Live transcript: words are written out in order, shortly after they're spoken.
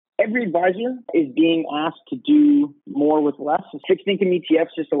Every advisor is being asked to do more with less. Fixed income ETFs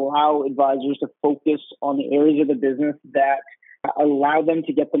just allow advisors to focus on the areas of the business that allow them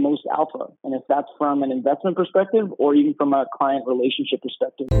to get the most alpha. And if that's from an investment perspective or even from a client relationship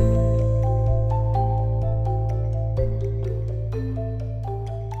perspective.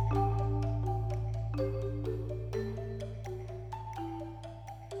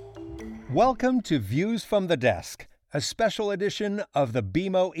 Welcome to Views from the Desk, a special edition of the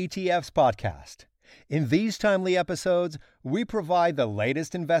BMO ETFs podcast. In these timely episodes, we provide the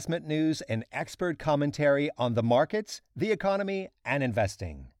latest investment news and expert commentary on the markets, the economy, and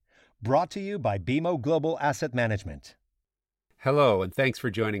investing. Brought to you by BMO Global Asset Management. Hello, and thanks for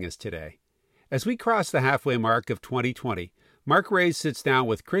joining us today. As we cross the halfway mark of 2020, Mark Raes sits down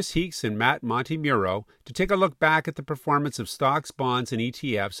with Chris Heeks and Matt Montemuro to take a look back at the performance of stocks, bonds, and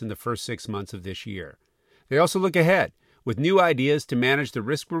ETFs in the first 6 months of this year. They also look ahead with new ideas to manage the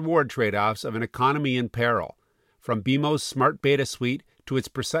risk-reward trade-offs of an economy in peril. From BMO's Smart Beta suite to its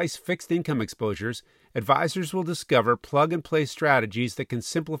precise fixed income exposures, advisors will discover plug-and-play strategies that can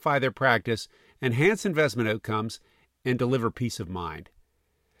simplify their practice, enhance investment outcomes, and deliver peace of mind.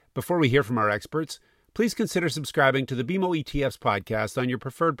 Before we hear from our experts, please consider subscribing to the BMO ETFs podcast on your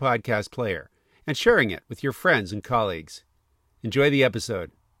preferred podcast player and sharing it with your friends and colleagues. Enjoy the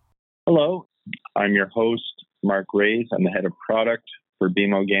episode. Hello, I'm your host, Mark Raes. I'm the head of product for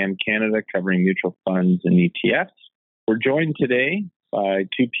BMO GAM Canada, covering mutual funds and ETFs. We're joined today by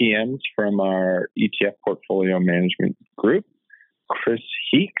two PMs from our ETF portfolio management group, Chris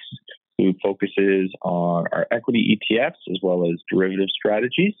Heeks, who focuses on our equity ETFs as well as derivative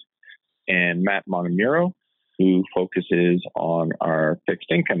strategies, and Matt Montemuro, who focuses on our fixed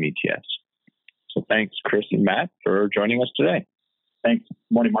income ETFs. So thanks, Chris and Matt, for joining us today. Thanks.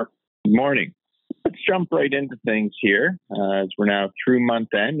 Morning, Mark. Good morning. Let's jump right into things here, as we're now through month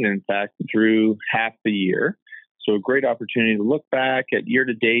end, and in fact, through half the year. So a great opportunity to look back at year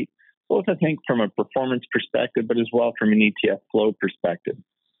to date, both I think from a performance perspective, but as well from an ETF flow perspective.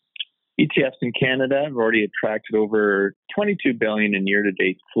 ETFs in Canada have already attracted over $22 billion in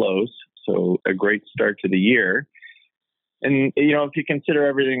year-to-date flows, so a great start to the year. And, if you consider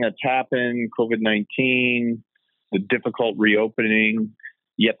everything that's happened, COVID-19, the difficult reopening,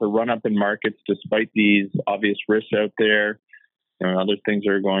 yet the run-up in markets despite these obvious risks out there, other things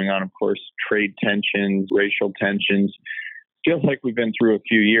that are going on, of course, trade tensions, racial tensions, feels like we've been through a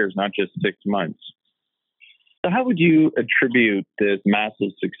few years, not just 6 months. So how would you attribute this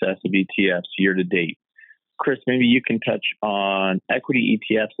massive success of ETFs year to date? Chris, maybe you can touch on equity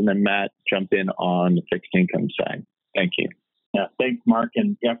ETFs, and then Matt, jump in on the fixed income side. Thank you. Yeah, thanks, Mark.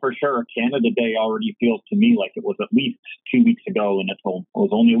 And yeah, for sure, Canada Day already feels to me like it was at least 2 weeks ago, and it was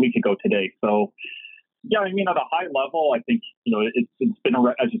only a week ago today. So, yeah, at a high level, I think, it's been,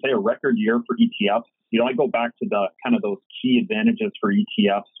 as you say, a record year for ETFs. I go back to the kind of those key advantages for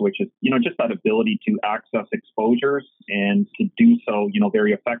ETFs, which is, just that ability to access exposures and to do so,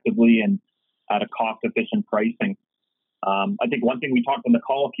 very effectively and at a cost-efficient pricing. I think one thing we talked on the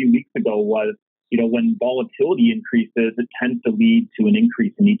call a few weeks ago was, when volatility increases, it tends to lead to an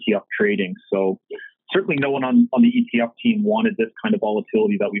increase in ETF trading. So certainly no one on the ETF team wanted this kind of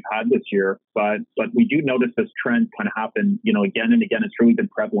volatility that we've had this year, but we do notice this trend kind of happen, again and again. It's really been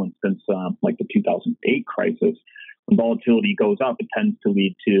prevalent since like the 2008 crisis. When volatility goes up, it tends to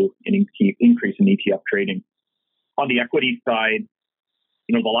lead to an increase in ETF trading. On the equity side,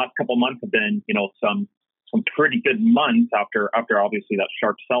 the last couple of months have been, some pretty good months after obviously that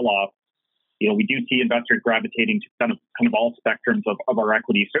sharp sell-off. We do see investors gravitating to kind of all spectrums of our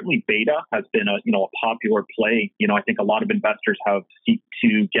equity. Certainly beta has been a popular play. I think a lot of investors have seek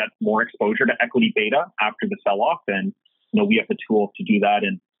to get more exposure to equity beta after the sell-off. And, we have the tools to do that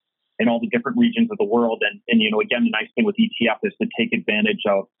in all the different regions of the world. And again, the nice thing with ETF is to take advantage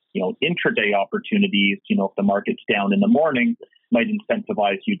of, intraday opportunities. If the market's down in the morning, might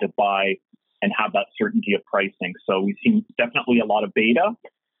incentivize you to buy and have that certainty of pricing. So we've seen definitely a lot of beta.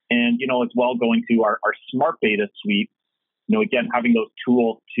 And, as well, going to our Smart Beta suite, again, having those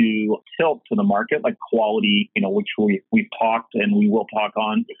tools to tilt to the market, like quality, which we've talked and we will talk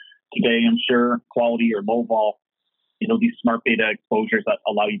on today, I'm sure, quality or low vol, these Smart Beta exposures that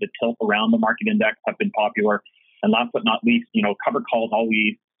allow you to tilt around the market index have been popular. And last but not least, cover calls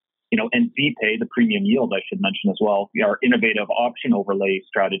always, and VPay, the premium yield, I should mention as well, our innovative option overlay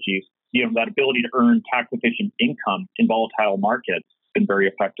strategies, that ability to earn tax-efficient income in volatile markets been very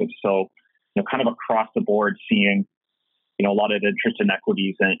effective. So, kind of across the board, seeing, a lot of interest in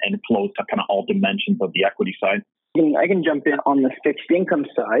equities and flows to kind of all dimensions of the equity side. I can jump in on the fixed income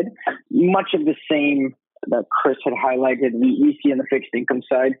side. Much of the same that Chris had highlighted, we see on the fixed income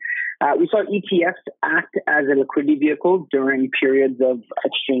side. We saw ETFs act as a liquidity vehicle during periods of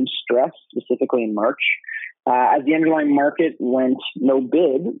extreme stress, specifically in March. As the underlying market went no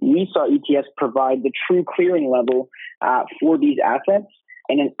bid, we saw ETFs provide the true clearing level for these assets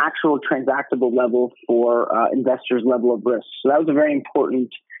and an actual transactable level for investors' level of risk. So that was a very important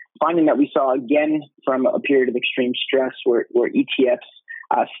finding that we saw again from a period of extreme stress where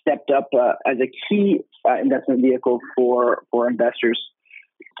ETFs stepped up as a key investment vehicle for investors.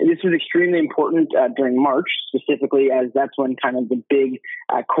 This was extremely important during March, specifically as that's when kind of the big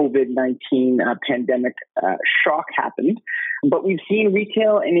COVID-19 pandemic shock happened. But we've seen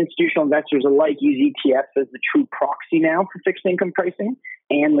retail and institutional investors alike use ETFs as the true proxy now for fixed income pricing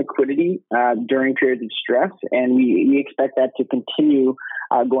and liquidity during periods of stress. And we expect that to continue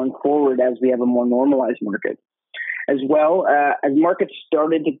going forward as we have a more normalized market. As well, as markets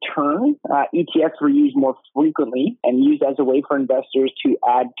started to turn, ETFs were used more frequently and used as a way for investors to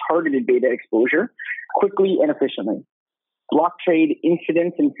add targeted beta exposure quickly and efficiently. Block trade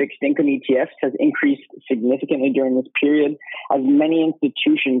incidence in fixed income ETFs has increased significantly during this period, as many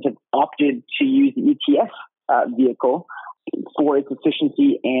institutions have opted to use the ETF vehicle for its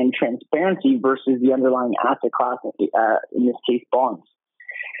efficiency and transparency versus the underlying asset class, in this case, bonds.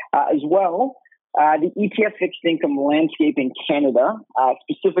 As well, the ETF fixed income landscape in Canada,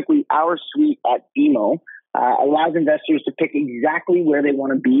 specifically our suite at BMO, allows investors to pick exactly where they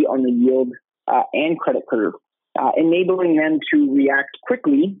want to be on the yield and credit curve, enabling them to react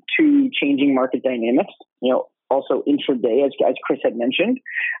quickly to changing market dynamics, also intraday, as Chris had mentioned,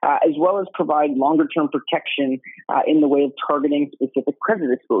 as well as provide longer-term protection in the way of targeting specific credit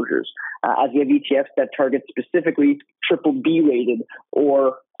exposures, as we have ETFs that target specifically BBB rated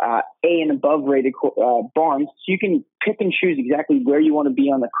or A and above rated bonds. So you can pick and choose exactly where you want to be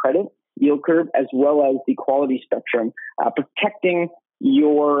on the credit yield curve as well as the quality spectrum, protecting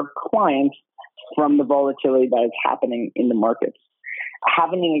your clients from the volatility that is happening in the markets.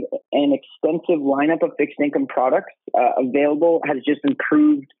 Having an extensive lineup of fixed income products available has just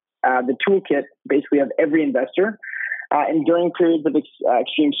improved the toolkit basically of every investor. And during periods of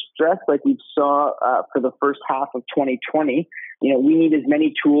extreme stress, like we saw for the first half of 2020, we need as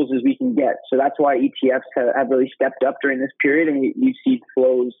many tools as we can get. So that's why ETFs have really stepped up during this period, and we see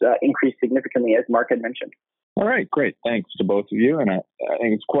flows increase significantly, as Mark had mentioned. All right, great. Thanks to both of you. And I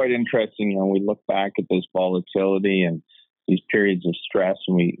think it's quite interesting. We look back at this volatility and these periods of stress,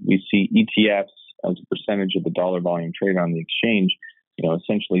 and we see ETFs as a percentage of the dollar volume traded on the exchange,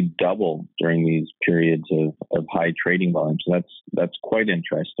 essentially double during these periods of high trading volume. So that's quite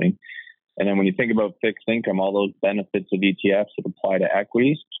interesting. And then when you think about fixed income, all those benefits of ETFs that apply to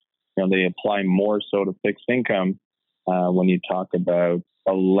equities, they apply more so to fixed income when you talk about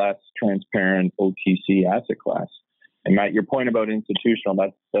a less transparent OTC asset class. And Matt, your point about institutional,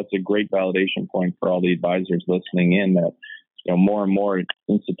 that's a great validation point for all the advisors listening in that more and more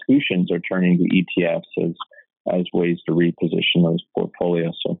institutions are turning to ETFs as ways to reposition those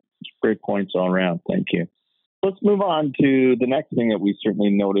portfolios. So it's great points all around. Thank you. Let's move on to the next thing that we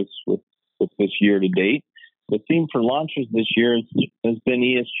certainly noticed with this year to date. The theme for launches this year has been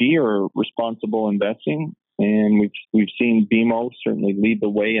ESG, or responsible investing, and we've seen BMO certainly lead the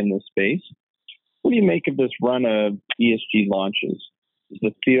way in this space. What do you make of this run of ESG launches? Is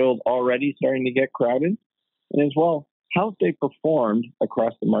the field already starting to get crowded? And as well, how have they performed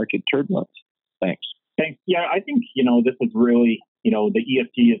across the market turbulence? Thanks. Yeah, I think, this is really, the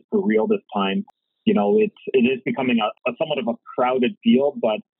ESG is for real this time. It is becoming a somewhat of a crowded field,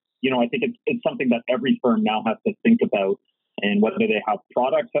 but, I think it's something that every firm now has to think about, and whether they have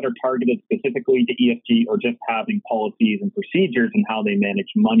products that are targeted specifically to ESG or just having policies and procedures and how they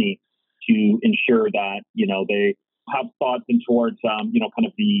manage money to ensure that, they have thoughts in towards, kind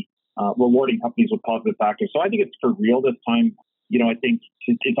of the rewarding companies with positive factors. So I think it's for real this time. I think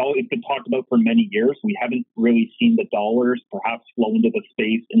it's been talked about for many years. We haven't really seen the dollars perhaps flow into the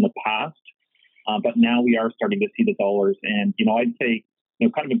space in the past, but now we are starting to see the dollars. And, I'd say,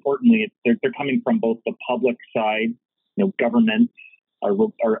 kind of importantly, they're coming from both the public side. Governments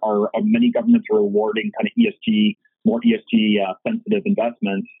many governments are rewarding kind of more ESG sensitive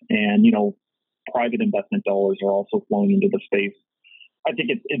investments, and private investment dollars are also flowing into the space. I think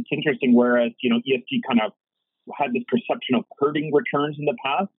it's interesting. Whereas ESG kind of had this perception of hurting returns in the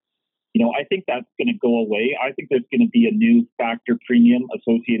past, I think that's going to go away. I think there's going to be a new factor premium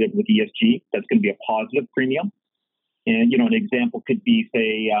associated with ESG that's going to be a positive premium. And, an example could be,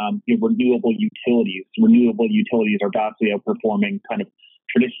 say, renewable utilities. Renewable utilities are vastly outperforming kind of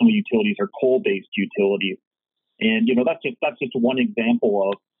traditional utilities or coal-based utilities. And, that's just one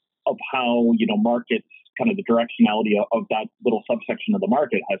example of how, markets kind of the directionality of that little subsection of the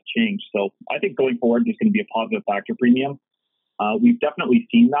market has changed. So I think going forward, there's going to be a positive factor premium. We've definitely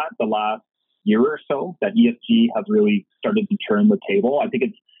seen that the last year or so, that ESG has really started to turn the table. I think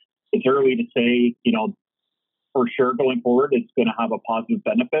it's early to say, for sure going forward, it's going to have a positive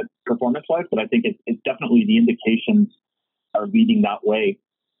benefit performance-wise, but I think it's definitely the indications are leading that way.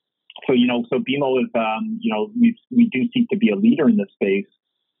 So, so BMO is, we do seek to be a leader in this space.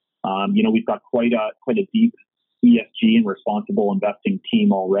 We've got quite a deep ESG and responsible investing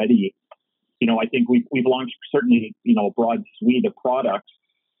team already. I think we've launched certainly, a broad suite of products,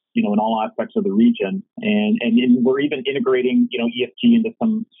 in all aspects of the region. And we're even integrating, ESG into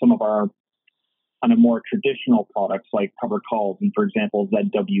some of our kind of more traditional products like covered calls. And for example,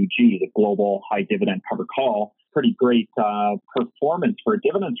 ZWG, the Global High Dividend Covered Call, pretty great performance for a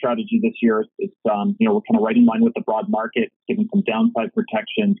dividend strategy this year. It's, we're kind of right in line with the broad market, giving some downside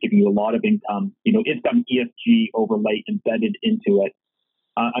protections, giving you a lot of income. It's got an ESG overlay embedded into it.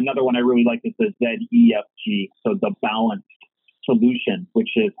 Another one I really like is the ZEFG, so the balanced solution, which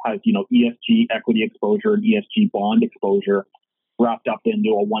has ESG equity exposure and ESG bond exposure wrapped up into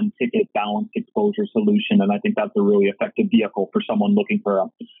a one-ticket balanced exposure solution. And I think that's a really effective vehicle for someone looking for a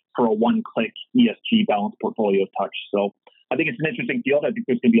one-click ESG balanced portfolio touch. So I think it's an interesting field. I think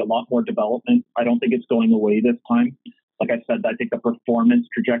there's going to be a lot more development. I don't think it's going away this time. Like I said, I think the performance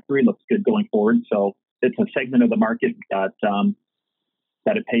trajectory looks good going forward. So it's a segment of the market that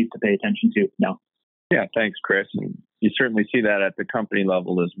it pays to pay attention to now. Yeah, thanks, Chris. And you certainly see that at the company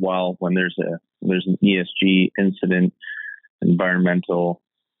level as well. When there's an ESG incident, environmental,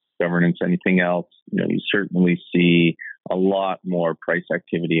 governance, anything else, you certainly see a lot more price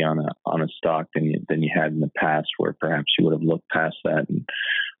activity on a stock than you had in the past, where perhaps you would have looked past that and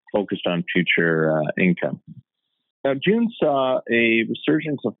focused on future income. Now, June saw a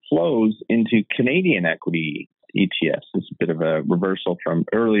resurgence of flows into Canadian equity ETFs. It's a bit of a reversal from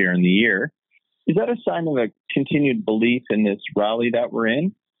earlier in the year. Is that a sign of a continued belief in this rally that we're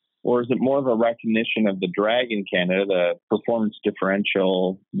in? Or is it more of a recognition of the drag in Canada, the performance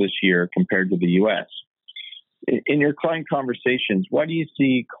differential this year compared to the U.S.? In your client conversations, why do you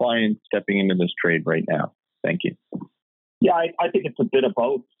see clients stepping into this trade right now? Thank you. Yeah, I think it's a bit of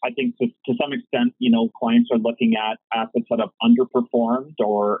both. I think to some extent, clients are looking at assets that have underperformed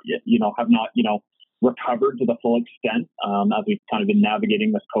or, have not, recovered to the full extent as we've kind of been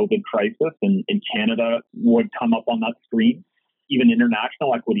navigating this COVID crisis. And in Canada would come up on that screen. Even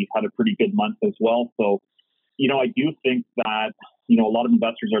international equities had a pretty good month as well. So, I do think that, a lot of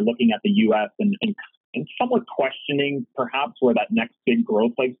investors are looking at the U.S. and somewhat questioning perhaps where that next big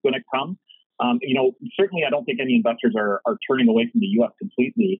growth leg is going to come. Certainly I don't think any investors are turning away from the U.S.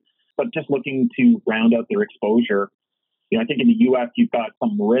 completely, but just looking to round out their exposure. I think in the U.S. you've got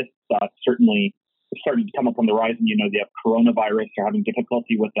some risks that certainly started to come up on the horizon. They have coronavirus, they're having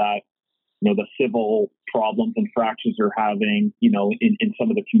difficulty with that. The civil problems and fractures are having, in some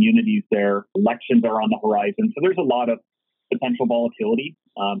of the communities there. Elections are on the horizon. So there's a lot of potential volatility.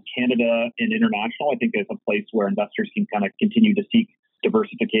 Canada and international, I think, is a place where investors can kind of continue to seek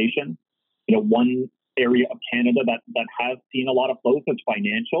diversification. One area of Canada that has seen a lot of flows is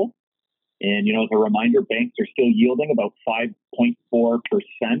financial. And, as a reminder, banks are still yielding about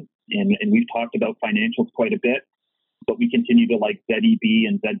 5.4%. And we've talked about financials quite a bit, but we continue to like ZEB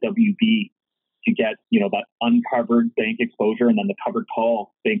and ZWB to get, that uncovered bank exposure and then the covered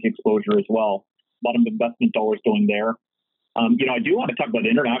call bank exposure as well. A lot of investment dollars going there. I do want to talk about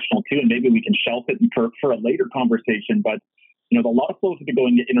international too, and maybe we can shelf it for a later conversation, but, a lot of flows have been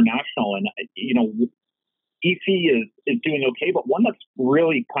going to international and, EC is doing okay, but one that's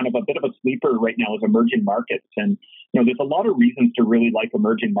really kind of a bit of a sleeper right now is emerging markets. And, there's a lot of reasons to really like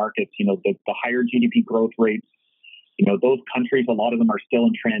emerging markets, the higher GDP growth rates. Those countries, a lot of them are still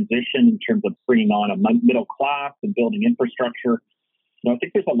in transition in terms of bringing on a middle class and building infrastructure. I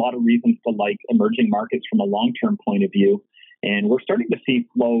think there's a lot of reasons to like emerging markets from a long-term point of view. And we're starting to see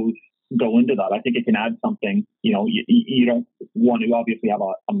flows go into that. I think it can add something. You don't want to obviously have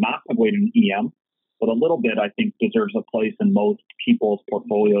a massive weight in EM, but a little bit, I think, deserves a place in most people's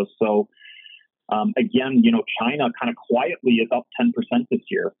portfolios. So, again, China kind of quietly is up 10% this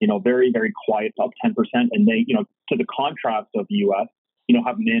year, very, very quiet, up 10%. And they, to the contrast of the U.S.,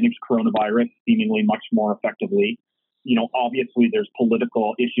 have managed coronavirus seemingly much more effectively. Obviously there's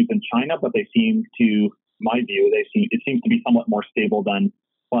political issues in China, but they seem to, my view, it seems to be somewhat more stable than,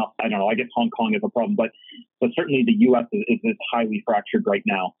 well, I don't know, I guess Hong Kong is a problem, but certainly the U.S. is highly fractured right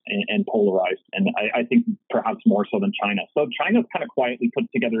now and polarized. And I think perhaps more so than China. So China's kind of quietly put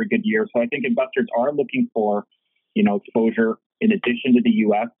together a good year. So I think investors are looking for, exposure in addition to the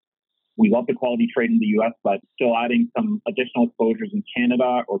U.S. we love the quality trade in the U.S., but still adding some additional exposures in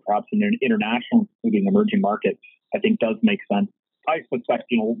Canada or perhaps in international, including emerging markets, I think does make sense. I suspect,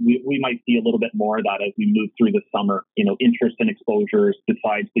 we might see a little bit more of that as we move through the summer, interest in exposures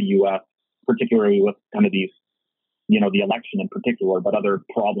besides the U.S., particularly with kind of these, the election in particular, but other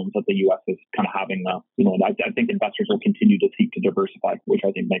problems that the U.S. is kind of having. I think investors will continue to seek to diversify, which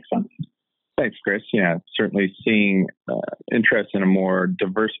I think makes sense. Thanks, Chris. Yeah, certainly seeing interest in a more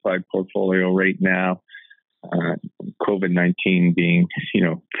diversified portfolio right now. COVID-19 being,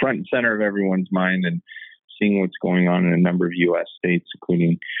 front and center of everyone's mind, and seeing what's going on in a number of U.S. states,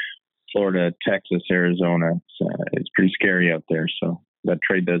 including Florida, Texas, Arizona. It's pretty scary out there. So that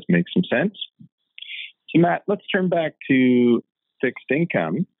trade does make some sense. So Matt, let's turn back to fixed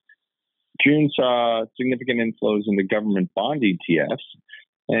income. June saw significant inflows into government bond ETFs.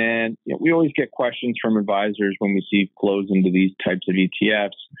 And we always get questions from advisors when we see flows into these types of ETFs,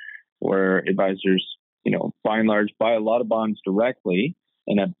 where advisors, by and large, buy a lot of bonds directly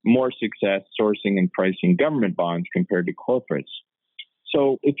and have more success sourcing and pricing government bonds compared to corporates.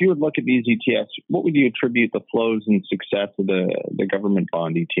 So if you would look at these ETFs, what would you attribute the flows and success of the government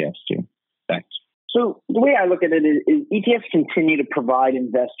bond ETFs to? Thanks. So the way I look at it is ETFs continue to provide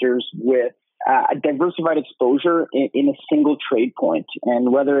investors with a diversified exposure in a single trade point.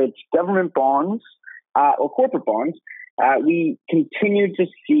 And whether it's government bonds or corporate bonds, we continue to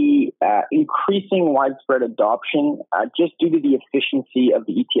see increasing widespread adoption just due to the efficiency of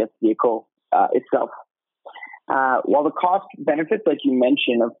the ETF vehicle itself. While the cost benefits, like you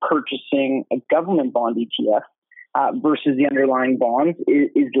mentioned, of purchasing a government bond ETF versus the underlying bonds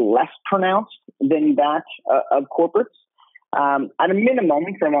is less pronounced than that of corporates. At a minimum,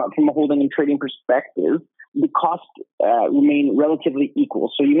 from a holding and trading perspective, the costs remain relatively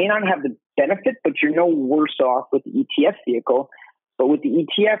equal. So you may not have the benefit, but you're no worse off with the ETF vehicle. But with the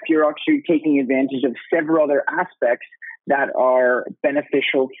ETF, you're actually taking advantage of several other aspects that are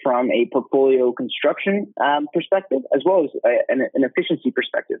beneficial from a portfolio construction perspective, as well as an efficiency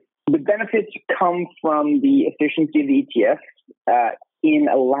perspective. The benefits come from the efficiency of the ETF in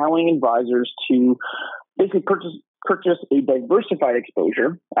allowing advisors to basically purchase a diversified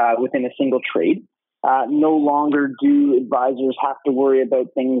exposure within a single trade. No longer do advisors have to worry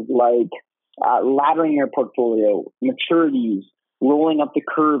about things like laddering their portfolio, maturities, rolling up the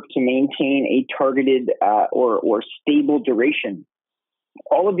curve to maintain a targeted or stable duration.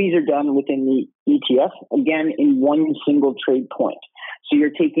 All of these are done within the ETF, again, in one single trade point. So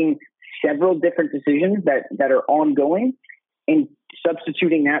you're taking several different decisions that are ongoing and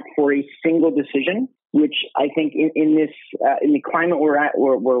substituting that for a single decision, which I think in the climate we're at,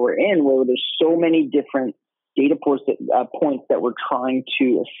 where we're in, where there's so many different data points that we're trying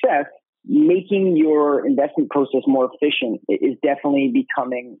to assess, making your investment process more efficient is definitely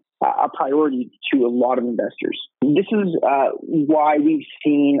becoming a priority to a lot of investors. This is why we've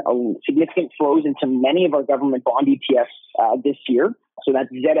seen significant flows into many of our government bond ETFs this year. So that's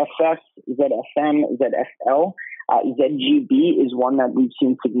ZFS, ZFM, ZFL. ZGB is one that we've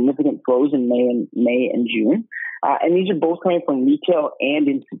seen significant flows in May and June. And these are both coming from retail and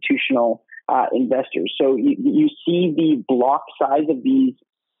institutional investors. So you see the block size of these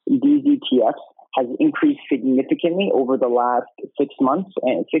ETFs has increased significantly over the last 6 months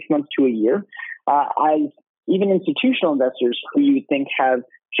to a year, as even institutional investors who you would think have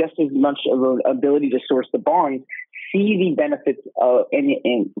just as much of an ability to source the bonds see the benefits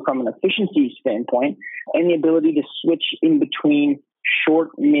from an efficiency standpoint and the ability to switch in between short,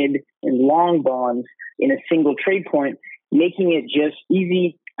 mid, and long bonds in a single trade point, making it just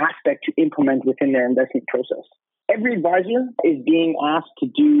easy aspect to implement within their investment process. Every advisor is being asked to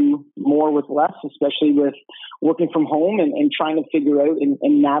do more with less, especially with working from home and trying to figure out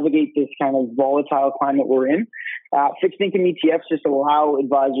and navigate this kind of volatile climate we're in. Fixed income ETFs just allow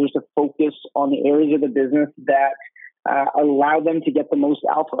advisors to focus on the areas of the business that allow them to get the most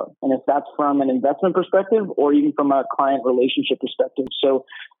alpha. And if that's from an investment perspective or even from a client relationship perspective. So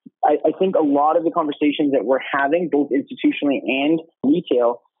I think a lot of the conversations that we're having, both institutionally and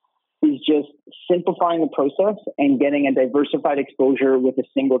retail, is just simplifying the process and getting a diversified exposure with a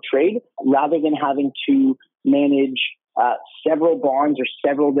single trade rather than having to manage several bonds or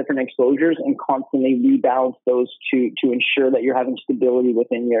several different exposures and constantly rebalance those to ensure that you're having stability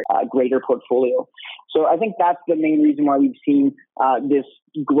within your greater portfolio. So I think that's the main reason why we've seen this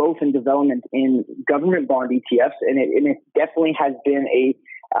growth and development in government bond ETFs. And it definitely has been a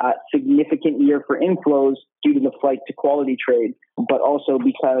significant year for inflows due to the flight to quality trade, but also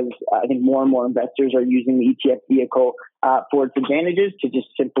because I think more and more investors are using the ETF vehicle for its advantages to just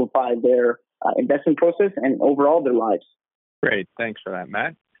simplify their investment process and overall their lives. Great. Thanks for that,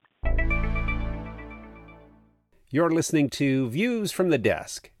 Matt. You're listening to Views from the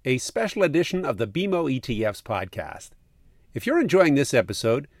Desk, a special edition of the BMO ETFs podcast. If you're enjoying this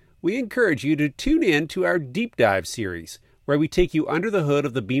episode, we encourage you to tune in to our Deep Dive series, where we take you under the hood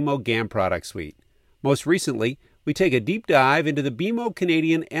of the BMO GAM product suite. Most recently, we take a deep dive into the BMO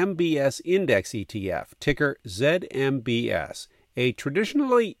Canadian MBS Index ETF, ticker ZMBS, a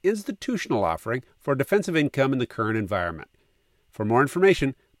traditionally institutional offering for defensive income in the current environment. For more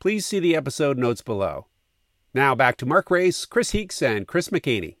information, please see the episode notes below. Now back to Mark Race, Chris Heeks, and Chris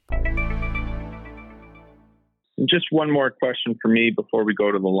McCaney. Just one more question for me before we go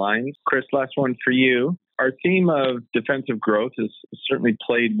to the lines. Chris, last one for you. Our theme of defensive growth has certainly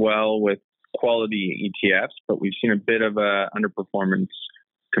played well with quality ETFs, but we've seen a bit of a underperformance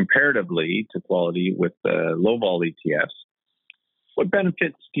comparatively to quality with the low vol ETFs. What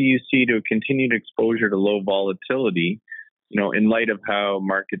benefits do you see to a continued exposure to low volatility, in light of how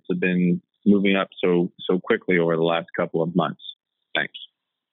markets have been moving up so quickly over the last couple of months? Thanks.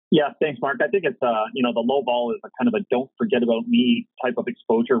 Yeah, thanks, Mark. I think it's, the low vol is a kind of a don't forget about me type of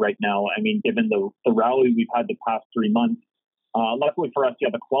exposure right now. I mean, given the rally we've had the past 3 months, luckily for us,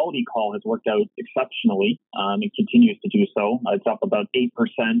 the quality call has worked out exceptionally and continues to do so. It's up about 8%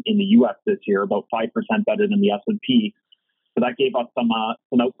 in the U.S. this year, about 5% better than the S&P. So that gave us some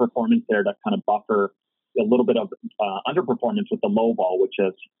outperformance there to kind of buffer a little bit of underperformance with the low vol, which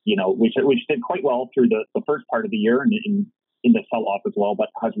did quite well through the first part of the year and in the sell-off as well, but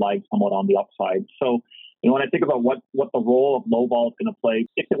has lagged somewhat on the upside. So, when I think about what the role of low vol is going to play,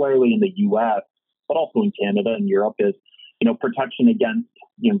 particularly in the U.S., but also in Canada and Europe, is protection against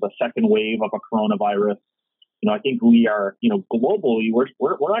the second wave of a coronavirus. I think we are globally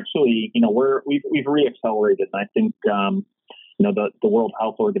we're actually we've reaccelerated, and I think the World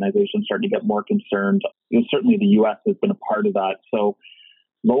Health Organization starting to get more concerned. Certainly the U.S. has been a part of that. So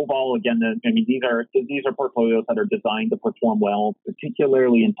low vol, again, these are portfolios that are designed to perform well,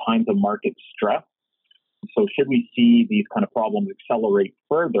 particularly in times of market stress. So should we see these kind of problems accelerate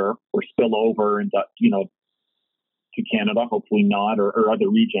further or spill over into to Canada, hopefully not, or other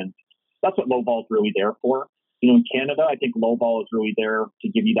regions, that's what low vol is really there for. In Canada, I think low vol is really there to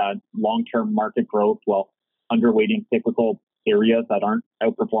give you that long-term market growth while underweighting cyclical areas that aren't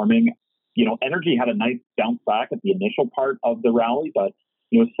outperforming. Energy had a nice bounce back at the initial part of the rally, but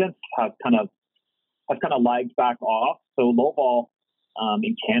since has kind of lagged back off. So low vol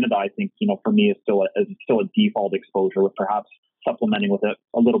in Canada, I think for me is still a default exposure, with perhaps supplementing with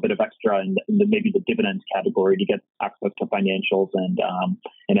a little bit of extra in maybe the dividends category to get access to financials and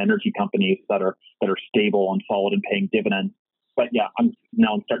energy companies that are stable and solid and paying dividends. But yeah, I'm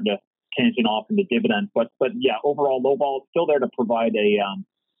starting to tangent off into dividends. But yeah, overall low vol is still there to provide a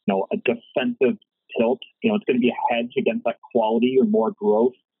defensive tilt. It's going to be a hedge against that quality or more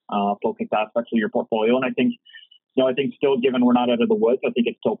growth focused aspects of your portfolio. And I think still, given we're not out of the woods, I think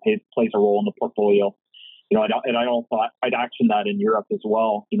it still plays a role in the portfolio. I'd action that in Europe as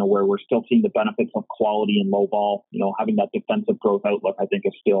well, where we're still seeing the benefits of quality and low vol. Having that defensive growth outlook, I think,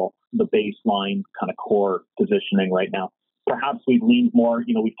 is still the baseline kind of core positioning right now. Perhaps we've leaned more,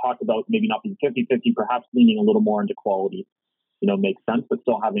 we've talked about maybe not being 50-50, perhaps leaning a little more into quality, makes sense, but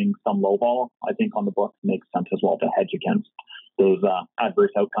still having some low vol, I think, on the book makes sense as well to hedge against those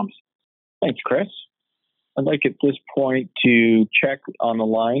adverse outcomes. Thanks, Chris. I'd like at this point to check on the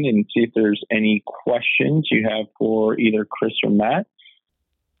line and see if there's any questions you have for either Chris or Matt.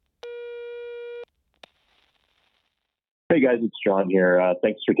 Hey guys, it's John here.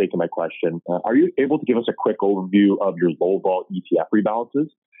 Thanks for taking my question. Are you able to give us a quick overview of your low vol ETF rebalances?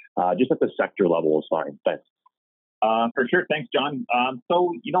 Just at the sector level is fine. Thanks. For sure. Thanks, John.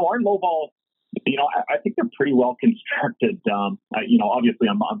 So, our low vol, I think they're pretty well constructed. Obviously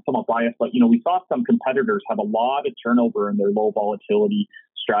I'm somewhat biased, but, we saw some competitors have a lot of turnover in their low volatility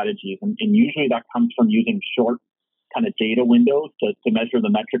strategies. And usually that comes from using short kind of data windows to measure the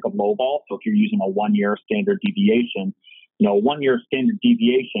metric of low vol. So if you're using a 1-year standard deviation, 1-year standard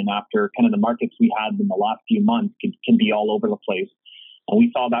deviation after kind of the markets we had in the last few months can be all over the place. And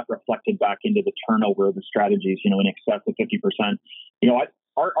we saw that reflected back into the turnover of the strategies, in excess of 50%.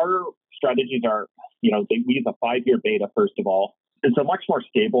 Our strategies are, we use a 5-year beta, first of all. It's a much more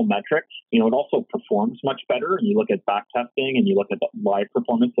stable metric. It also performs much better. And you look at back testing and you look at the live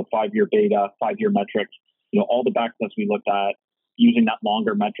performance of 5-year beta, 5-year metric. All the back tests we looked at using that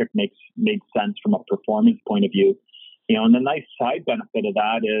longer metric made sense from a performance point of view. And the nice side benefit of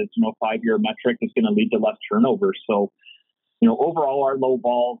that is, 5-year metric is going to lead to less turnover. So, overall, our low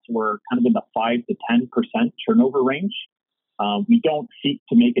vols were kind of in the 5 to 10% turnover range. We don't seek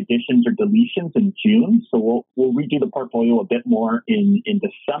to make additions or deletions in June, so we'll redo the portfolio a bit more in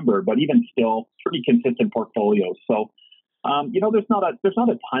December, but even still, pretty consistent portfolio. So, there's not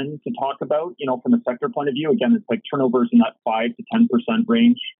a ton to talk about, from a sector point of view. Again, it's like turnovers in that 5 to 10%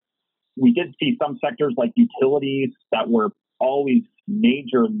 range. We did see some sectors like utilities that were always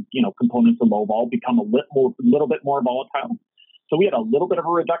major, components of low vol become a little bit more volatile. So we had a little bit of a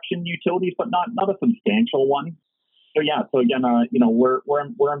reduction in utilities, but not a substantial one. So again, we're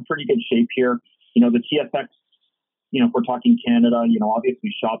in pretty good shape here. The TSX, if we're talking Canada,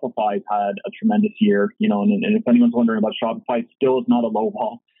 obviously Shopify's had a tremendous year, and if anyone's wondering about Shopify, it still is not a low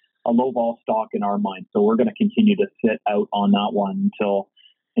vol stock in our mind. So we're going to continue to sit out on that one until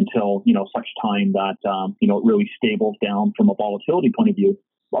such time that it really stables down from a volatility point of view.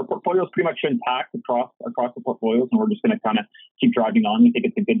 Our portfolio is pretty much intact across the portfolios, and we're just going to kind of keep driving on. We think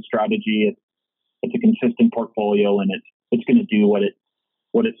it's a good strategy. It's a consistent portfolio, and it's going to do what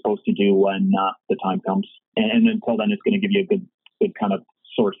it's supposed to do when the time comes. And until then, it's going to give you a good kind of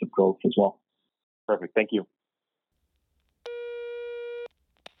source of growth as well. Perfect. Thank you.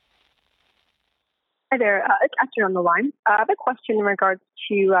 Hi there. It's Esther on the line. I have a question in regards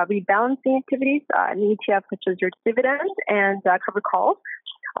to rebalancing activities in the ETF, such as your dividends and covered calls.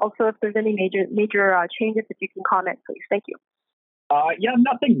 Also, if there's any major changes, if you can comment, please. Thank you.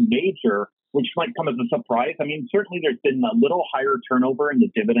 Nothing major, which might come as a surprise. I mean, certainly there's been a little higher turnover in the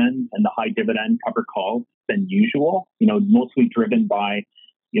dividends and the high dividend covered calls than usual. Mostly driven by,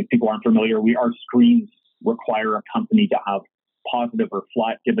 if people aren't familiar, our screens require a company to have positive or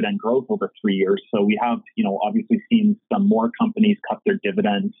flat dividend growth over 3 years. So we have, obviously seen some more companies cut their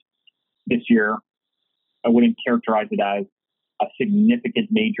dividends this year. I wouldn't characterize it as a significant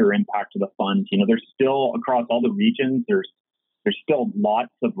major impact to the fund. There's still, across all the regions, there's still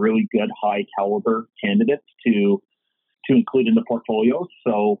lots of really good high caliber candidates to include in the portfolio.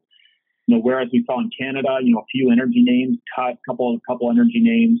 So, whereas we saw in Canada, a few energy names cut, couple energy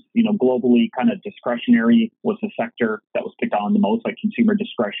names, globally kind of discretionary was the sector that was picked on the most, like consumer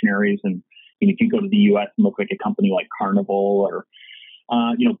discretionaries. And if you go to the US and look like a company like Carnival or,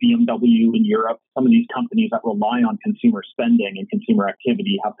 BMW in Europe, some of these companies that rely on consumer spending and consumer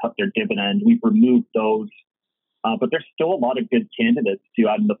activity have cut their dividend. We've removed those. But there's still a lot of good candidates to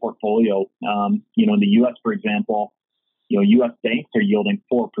add in the portfolio. In the U.S., for example, U.S. banks are yielding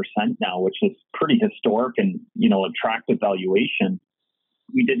 4% now, which is pretty historic and, attractive valuation.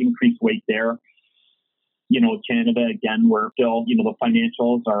 We did increase weight there. Canada, again, we're still, the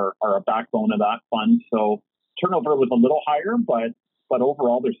financials are a backbone of that fund. So turnover was a little higher, but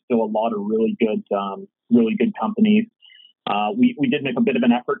overall, there's still a lot of really good companies. We did make a bit of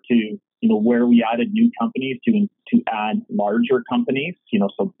an effort to, where we added new companies to add larger companies,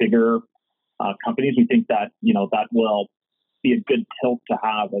 so bigger companies. We think that, that will be a good tilt to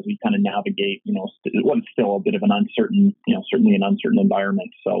have as we kind of navigate, what's still a bit of an uncertain, certainly an uncertain environment.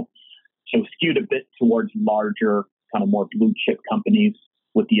 So skewed a bit towards larger, kind of more blue chip companies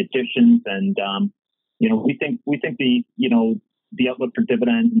with the additions. And, we think the outlook for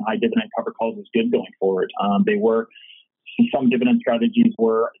dividends and high dividend cover calls is good going forward. Some dividend strategies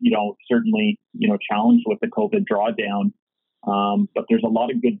were, certainly, challenged with the COVID drawdown. But there's a lot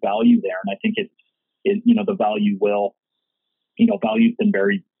of good value there. And I think the value will, value's been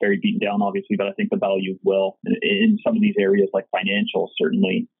very, very beaten down, obviously, but I think the value will, in some of these areas like financial,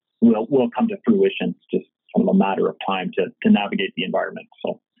 certainly will come to fruition. It's just kind of a matter of time to navigate the environment.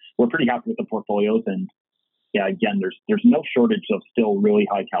 So we're pretty happy with the portfolios. And yeah, again, there's no shortage of still really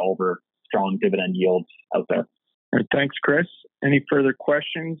high caliber, strong dividend yields out there. All right, thanks, Chris. Any further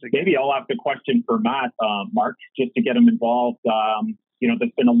questions? Maybe I'll ask a question for Matt, Mark, just to get him involved.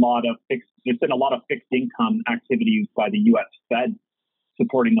 There's been a lot of fixed income activities by the U.S. Fed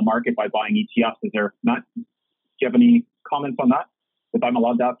supporting the market by buying ETFs. Is there, Matt? Do you have any comments on that? If I'm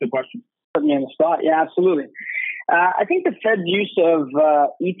allowed to ask the question. Put me on the spot. Yeah, absolutely. I think the Fed's use of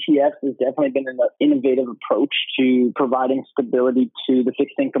ETFs has definitely been an innovative approach to providing stability to the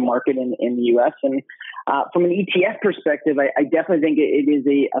fixed income market in the U.S. And from an ETF perspective, I definitely think it is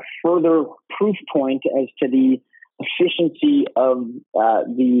a further proof point as to the efficiency of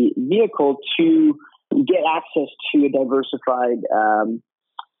the vehicle to get access to a diversified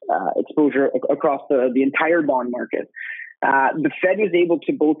exposure across the entire bond market. The Fed was able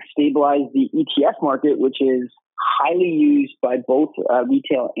to both stabilize the ETF market, which is highly used by both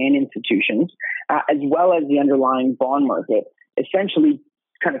retail and institutions, as well as the underlying bond market, essentially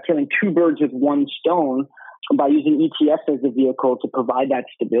kind of killing two birds with one stone by using ETFs as a vehicle to provide that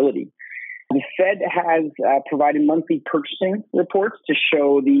stability. The Fed has provided monthly purchasing reports to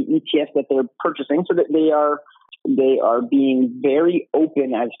show the ETFs that they're purchasing so that they are They are being very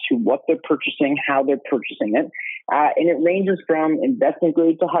open as to what they're purchasing, how they're purchasing it. And it ranges from investment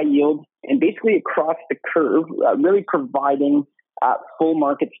grade to high yield and basically across the curve, really providing full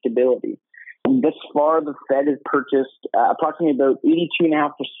market stability. Thus far, the Fed has purchased approximately about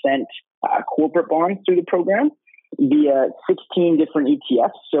 82.5% corporate bonds through the program via 16 different ETFs.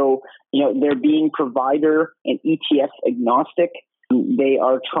 So, they're being provider and ETF agnostic. They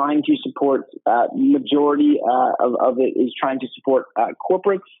are trying to support, majority of it is trying to support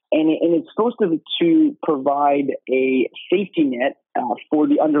corporates. And it's supposed to provide a safety net for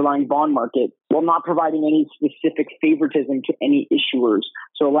the underlying bond market while not providing any specific favoritism to any issuers.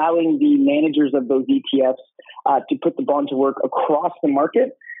 So allowing the managers of those ETFs to put the bond to work across the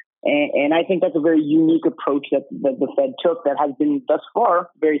market. And I think that's a very unique approach that the Fed took that has been thus far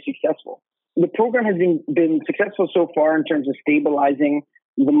very successful. The program has been successful so far in terms of stabilizing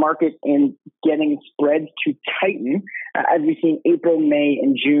the market and getting spreads to tighten. As we've seen April, May,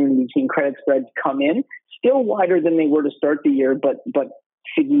 and June, we've seen credit spreads come in, still wider than they were to start the year, but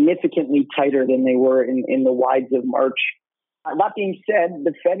significantly tighter than they were in the wides of March. That being said,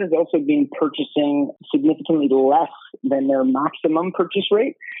 the Fed has also been purchasing significantly less than their maximum purchase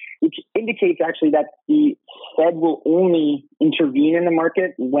rate, which indicates actually that the Fed will only intervene in the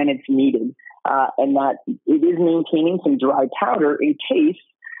market when it's needed, and that it is maintaining some dry powder in case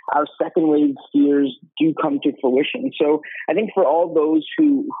our second wave fears do come to fruition. So I think for all those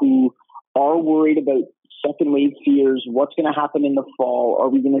who are worried about second wave fears, what's going to happen in the fall? Are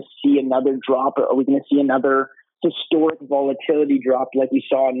we going to see another drop? Or are we going to see another historic volatility drop like we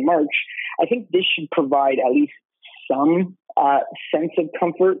saw in March? I think this should provide at least some sense of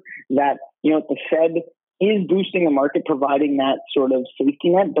comfort that, the Fed is boosting the market, providing that sort of safety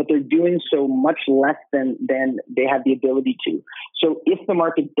net, but they're doing so much less than they have the ability to. So if the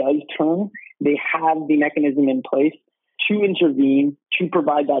market does turn, they have the mechanism in place to intervene, to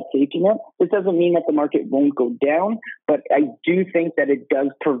provide that safety net. This doesn't mean that the market won't go down, but I do think that it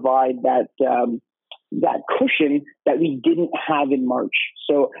does provide that cushion that we didn't have in March.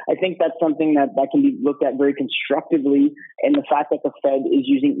 So I think that's something that can be looked at very constructively. And the fact that the Fed is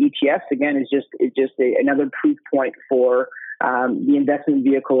using ETFs, again, is just another proof point for the investment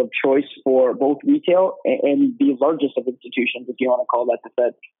vehicle of choice for both retail and the largest of institutions, if you want to call that the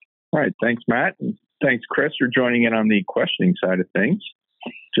Fed. All right. Thanks, Matt. And thanks, Chris, for joining in on the questioning side of things.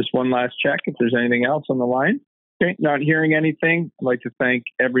 Just one last check if there's anything else on the line. Okay, not hearing anything, I'd like to thank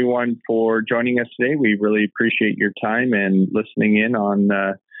everyone for joining us today. We really appreciate your time and listening in on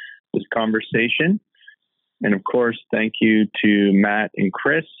this conversation. And of course, thank you to Matt and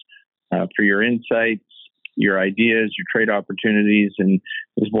Chris for your insights, your ideas, your trade opportunities, and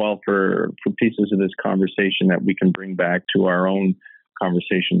as well for pieces of this conversation that we can bring back to our own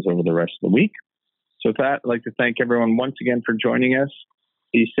conversations over the rest of the week. So with that, I'd like to thank everyone once again for joining us.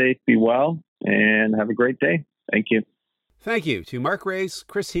 Be safe, be well, and have a great day. Thank you. Thank you to Mark Race,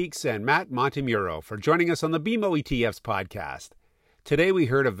 Chris Heeks, and Matt Montemuro for joining us on the BMO ETFs podcast. Today we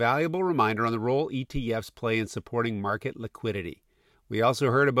heard a valuable reminder on the role ETFs play in supporting market liquidity. We also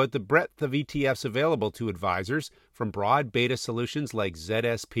heard about the breadth of ETFs available to advisors, from broad beta solutions like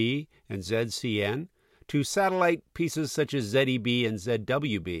ZSP and ZCN to satellite pieces such as ZEB and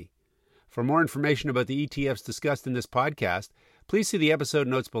ZWB. For more information about the ETFs discussed in this podcast, please see the episode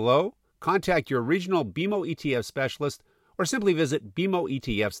notes below, contact your regional BMO ETF specialist, or simply visit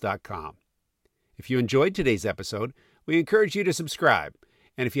bmoetfs.com. If you enjoyed today's episode, we encourage you to subscribe.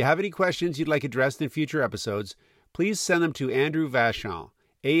 And if you have any questions you'd like addressed in future episodes, please send them to Andrew Vachon,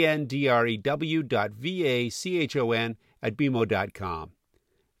 andrew.vachon @bmo.com.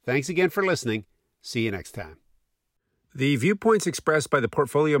 Thanks again for listening. See you next time. The viewpoints expressed by the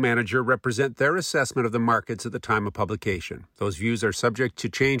portfolio manager represent their assessment of the markets at the time of publication. Those views are subject to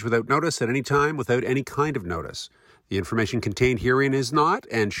change without notice at any time without any kind of notice. The information contained herein is not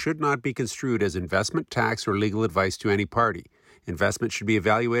and should not be construed as investment, tax, or legal advice to any party. Investment should be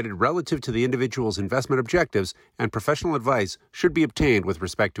evaluated relative to the individual's investment objectives, and professional advice should be obtained with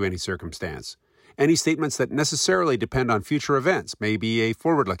respect to any circumstance. Any statements that necessarily depend on future events may be a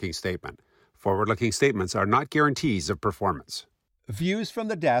forward-looking statement. Forward-looking statements are not guarantees of performance. Views from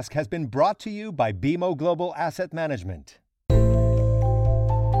the Desk has been brought to you by BMO Global Asset Management.